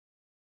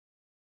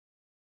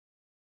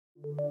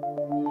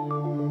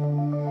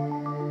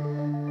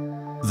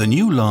The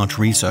new large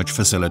research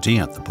facility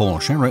at the Paul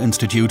Scherrer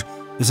Institute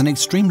is an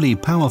extremely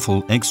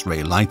powerful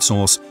X-ray light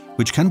source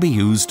which can be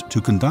used to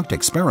conduct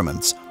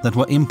experiments that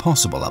were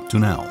impossible up to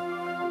now.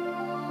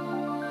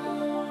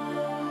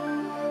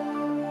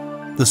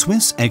 The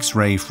Swiss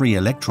X-ray free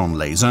electron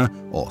laser,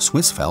 or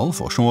SwissFEL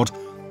for short,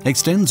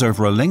 extends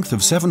over a length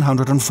of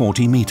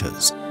 740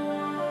 meters.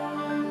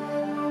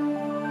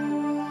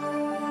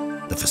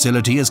 The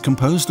facility is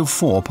composed of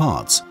 4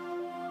 parts: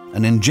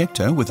 an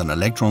injector with an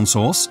electron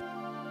source,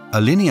 a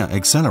linear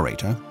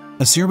accelerator,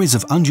 a series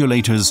of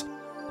undulators,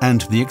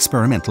 and the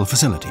experimental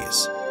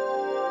facilities.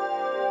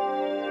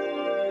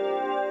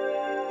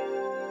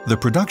 The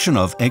production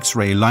of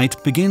X-ray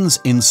light begins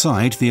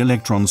inside the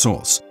electron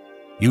source.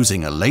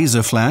 Using a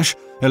laser flash,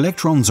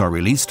 electrons are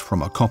released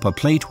from a copper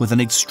plate with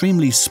an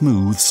extremely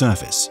smooth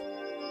surface.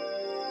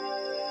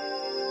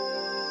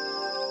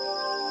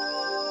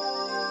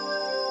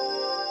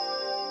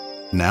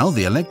 Now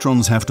the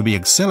electrons have to be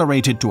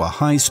accelerated to a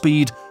high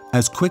speed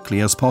as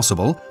quickly as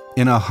possible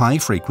in a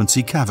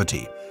high-frequency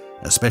cavity,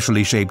 a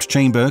specially shaped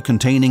chamber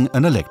containing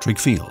an electric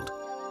field.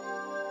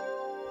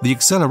 The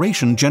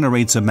acceleration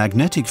generates a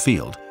magnetic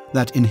field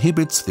that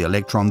inhibits the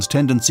electron's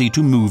tendency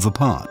to move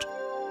apart.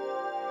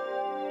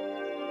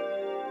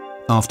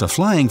 After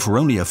flying for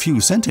only a few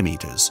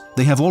centimeters,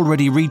 they have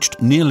already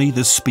reached nearly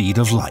the speed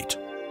of light.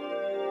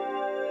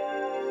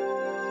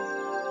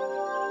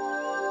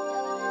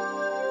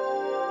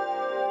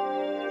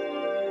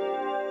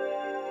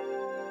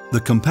 The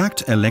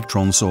compact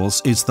electron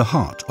source is the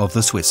heart of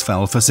the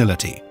SwissFEL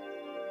facility.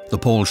 The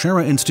Paul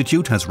Scherrer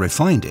Institute has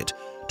refined it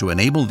to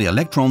enable the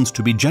electrons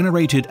to be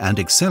generated and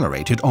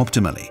accelerated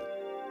optimally.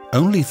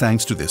 Only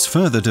thanks to this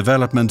further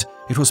development,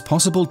 it was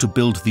possible to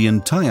build the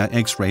entire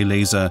X-ray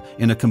laser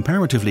in a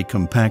comparatively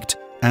compact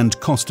and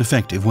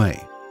cost-effective way.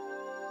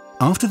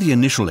 After the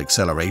initial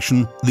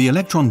acceleration, the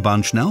electron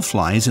bunch now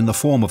flies in the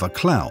form of a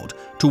cloud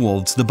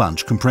towards the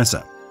bunch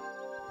compressor.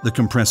 The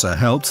compressor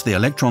helps the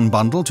electron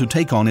bundle to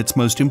take on its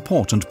most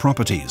important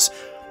properties: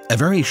 a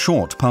very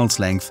short pulse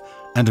length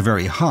and a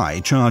very high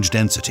charge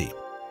density,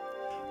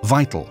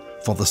 vital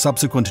for the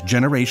subsequent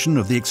generation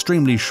of the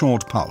extremely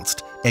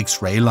short-pulsed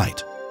X-ray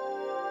light.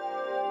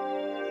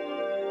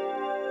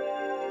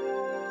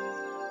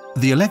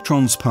 The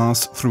electrons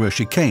pass through a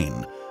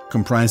chicane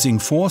comprising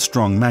 4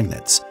 strong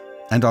magnets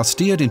and are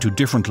steered into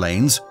different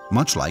lanes,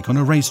 much like on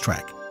a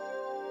racetrack.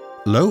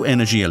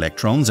 Low-energy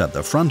electrons at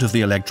the front of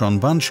the electron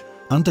bunch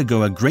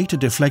undergo a greater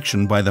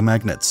deflection by the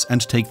magnets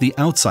and take the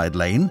outside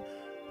lane,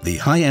 the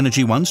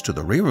high-energy ones to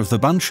the rear of the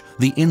bunch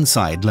the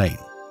inside lane.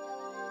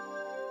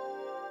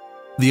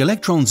 The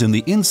electrons in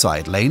the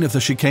inside lane of the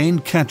chicane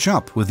catch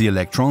up with the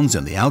electrons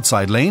in the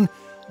outside lane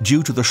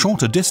due to the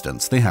shorter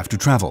distance they have to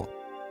travel.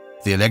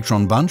 The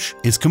electron bunch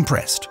is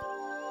compressed.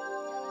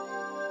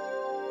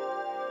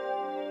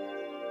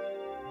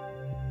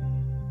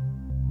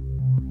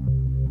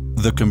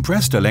 The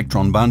compressed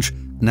electron bunch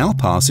now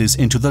passes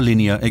into the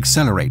linear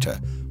accelerator,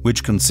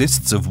 which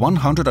consists of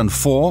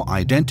 104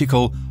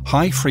 identical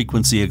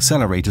high-frequency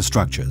accelerator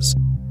structures.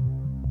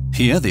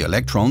 Here the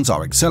electrons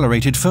are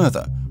accelerated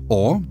further,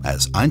 or,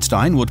 as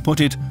Einstein would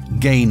put it,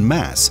 gain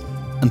mass,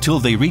 until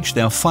they reach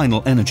their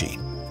final energy,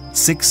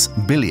 6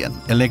 billion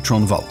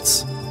electron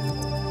volts.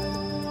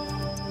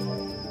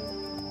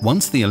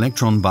 Once the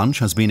electron bunch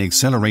has been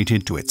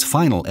accelerated to its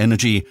final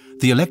energy,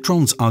 the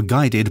electrons are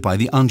guided by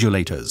the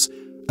undulators,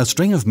 a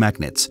string of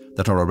magnets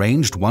that are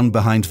arranged one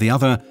behind the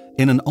other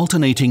in an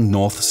alternating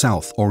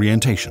north-south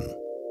orientation.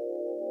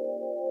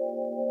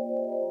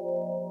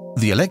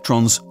 The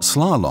electrons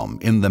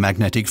slalom in the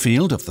magnetic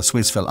field of the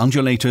SwissFEL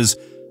undulators,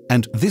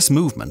 and this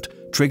movement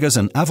triggers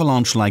an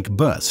avalanche-like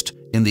burst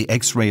in the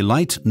X-ray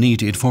light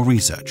needed for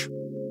research.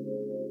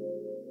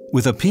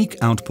 With a peak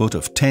output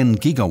of 10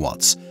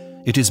 gigawatts,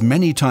 it is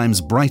many times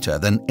brighter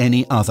than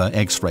any other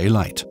X-ray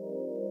light.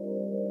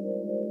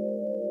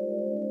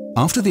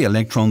 After the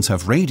electrons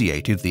have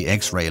radiated the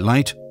X-ray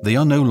light, they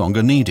are no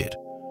longer needed.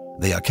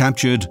 They are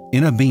captured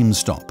in a beam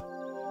stop.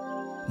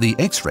 The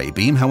X-ray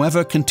beam,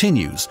 however,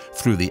 continues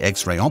through the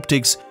X-ray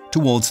optics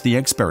towards the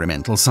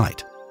experimental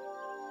site.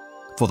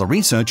 For the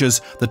researchers,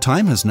 the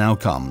time has now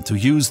come to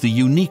use the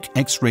unique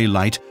X-ray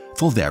light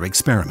for their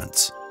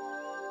experiments.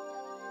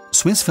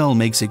 SwissFEL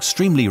makes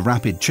extremely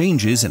rapid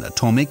changes in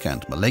atomic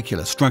and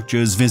molecular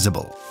structures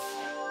visible.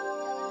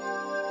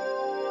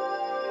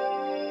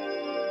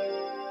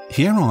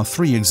 Here are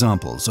 3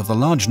 examples of the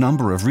large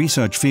number of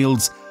research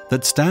fields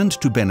that stand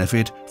to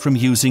benefit from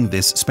using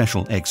this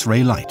special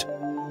X-ray light.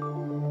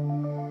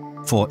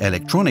 For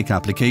electronic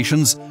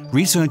applications,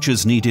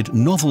 researchers needed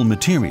novel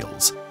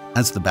materials,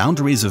 as the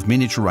boundaries of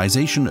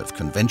miniaturization of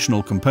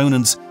conventional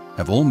components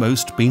have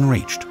almost been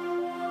reached.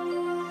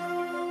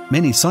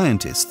 Many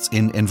scientists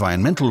in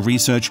environmental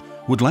research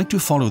would like to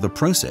follow the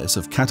process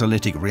of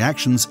catalytic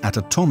reactions at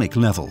atomic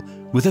level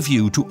with a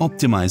view to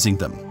optimizing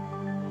them.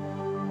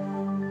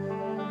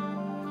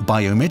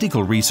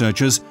 Biomedical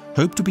researchers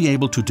hope to be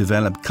able to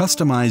develop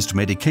customized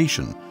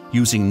medication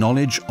using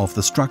knowledge of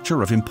the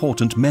structure of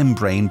important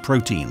membrane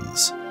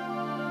proteins.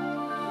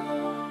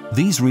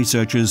 These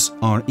researchers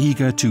are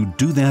eager to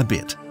do their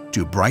bit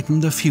to brighten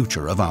the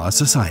future of our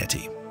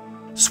society.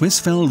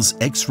 SwissFEL's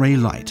X-ray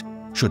light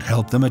should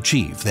help them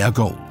achieve their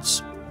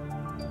goals.